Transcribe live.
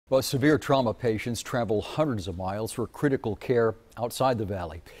Well, severe trauma patients travel hundreds of miles for critical care outside the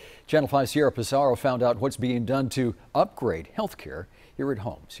valley. Channel 5 Sierra Pizarro found out what's being done to upgrade health care here at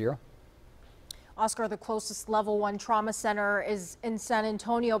home. Sierra? Oscar, the closest level 1 trauma center is in San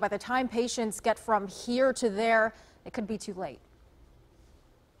Antonio. By the time patients get from here to there, it could be too late.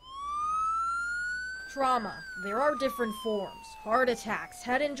 Trauma. There are different forms: heart attacks,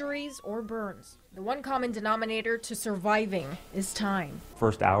 head injuries, or burns. The one common denominator to surviving is time.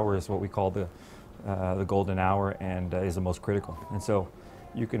 First hour is what we call the golden hour, and is the most critical. And so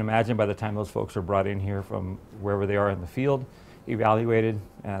you can imagine by the time those folks are brought in here from wherever they are in the field, evaluated,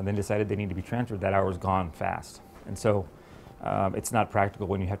 and then decided they need to be transferred, that hour is gone fast. And so it's not practical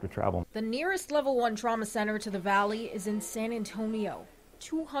when you have to travel. The nearest level 1 trauma center to the valley is in San Antonio,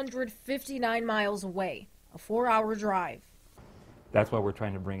 259 miles away, a 4-hour drive. That's why we're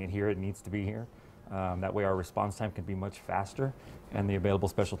trying to bring it here. It needs to be here. That way our response time can be much faster, and the available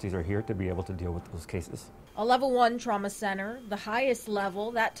specialties are here to be able to deal with those cases. A level 1 trauma center, the highest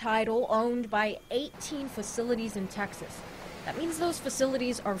level, that title owned by 18 facilities in Texas. That means those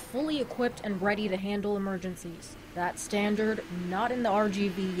facilities are fully equipped and ready to handle emergencies. That standard not in the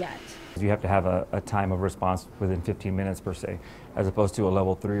RGV yet. You have to have a time of response within 15 minutes per se, as opposed to a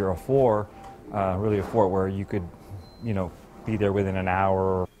level 3 or a 4, really a 4 where you could, be there within an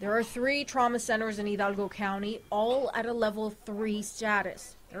hour. There are 3 trauma centers in Hidalgo County, all at a level 3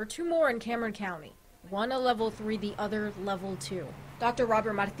 status. There are 2 more in Cameron County, one a level 3, the other level 2. Dr.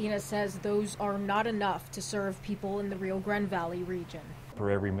 Robert Martinez says those are not enough to serve people in the Rio Grande Valley region. For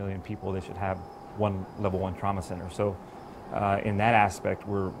every 1 million people, they should have one level 1 trauma center. So in that aspect,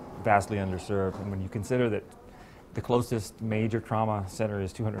 we're vastly underserved. And when you consider that the closest major trauma center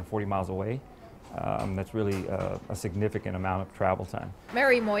is 240 miles away, that's really a significant amount of travel time.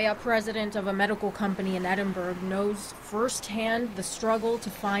 Mary Moya, president of a medical company in Edinburgh, knows firsthand the struggle to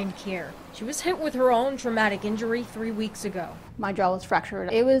find care. She was hit with her own traumatic injury 3 weeks ago. My jaw was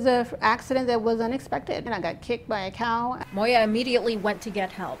fractured. It was an accident that was unexpected, and I got kicked by a cow. Moya immediately went to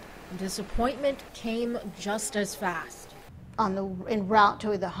get help. Disappointment came just as fast. En route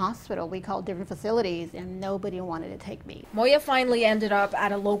to the hospital, we called different facilities, and nobody wanted to take me. Moya finally ended up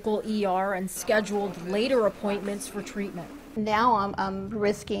at a local ER and scheduled later appointments for treatment. Now I'm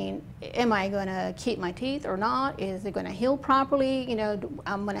risking, am I going to keep my teeth or not? Is it going to heal properly?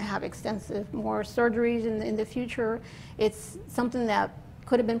 I'm going to have extensive more surgeries in the future. It's something that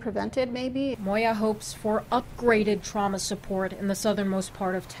could have been prevented, maybe. Moya hopes for upgraded trauma support in the southernmost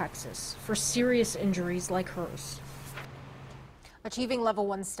part of Texas for serious injuries like hers. Achieving level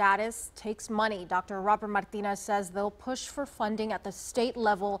 1 status takes money. Dr. Robert Martinez says they'll push for funding at the state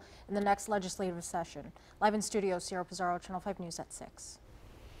level in the next legislative session. Live in studio, Sierra Pizarro, Channel 5 News at 6.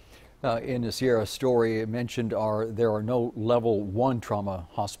 In the Sierra story, it mentioned there are no level 1 trauma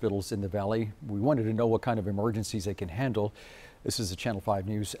hospitals in the valley. We wanted to know what kind of emergencies they can handle. This is a Channel 5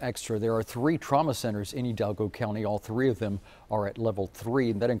 News Extra. There are 3 trauma centers in Hidalgo County. All 3 of them are at level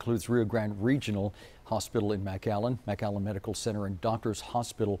 3, and that includes Rio Grande Regional Hospital in McAllen, McAllen Medical Center, and Doctors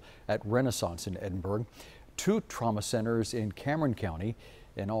Hospital at Renaissance in Edinburgh. 2 trauma centers in Cameron County,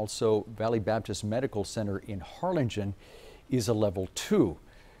 and also Valley Baptist Medical Center in Harlingen is a level 2.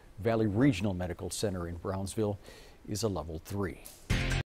 Valley Regional Medical Center in Brownsville is a level 3.